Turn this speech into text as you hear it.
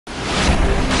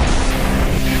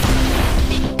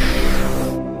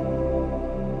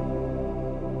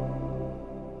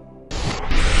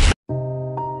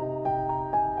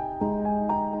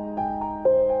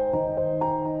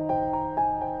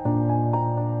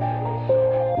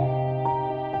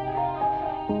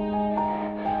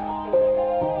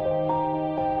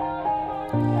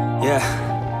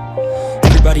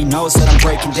knows that I'm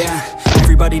breaking down.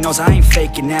 Everybody knows I ain't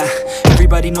faking now.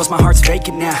 Everybody knows my heart's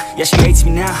vacant now. Yeah, she hates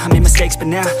me now, I made mistakes but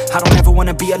now I don't ever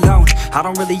wanna be alone. I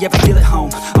don't really ever feel at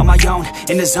home. On my own,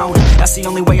 in the zone, that's the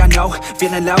only way I know.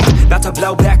 Feeling low, about to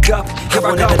blow back up. Here I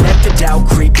won't ever let the doubt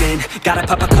creep in. Gotta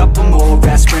pop a couple more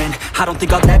aspirin. I don't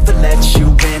think I'll ever let you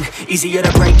in. Easier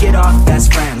to break it off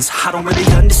best friends. I don't really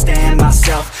understand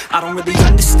myself. I don't really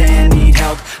understand, need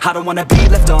help. I don't wanna be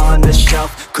left on the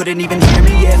shelf. Couldn't even hear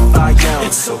me if I yelled.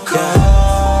 It's so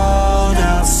cold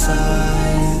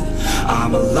outside,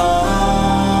 I'm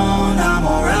alone, I'm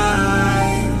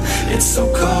alright. It's so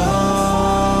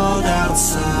cold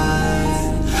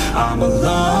outside, I'm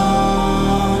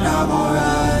alone, I'm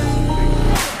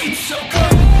alright. It's so cold.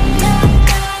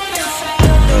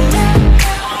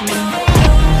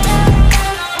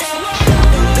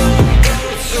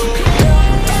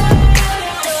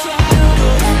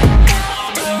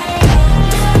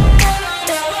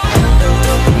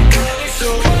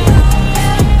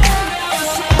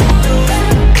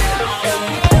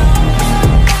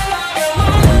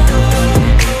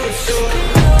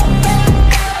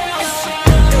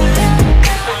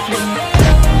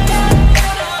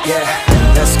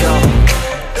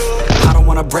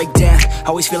 Break down,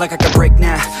 always feel like I could break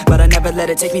now, but I never let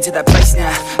it take me to that place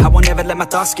now. I won't ever let my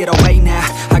thoughts get away now.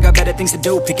 I got better things to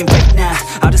do, picking fake now.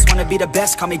 I just wanna be the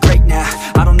best, call me great now.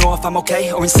 I don't know if I'm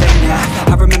okay or insane now.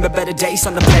 I remember better days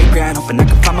on the playground, hoping I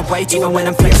can find my way. Even when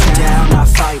I'm feeling down, I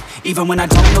fight. Even when I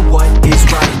don't know what is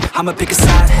right, I'ma pick a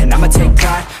side and I'ma take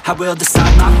pride. I will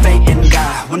decide my fate and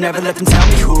die. Will never let them tell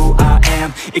me who I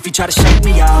am. If you try to shake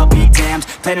me, I'll be damned.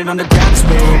 Planet on the ground is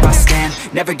where I stand.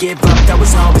 Never give up, that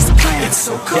was always the plan. It's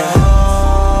so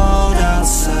cold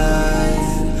outside,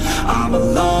 I'm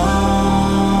alone.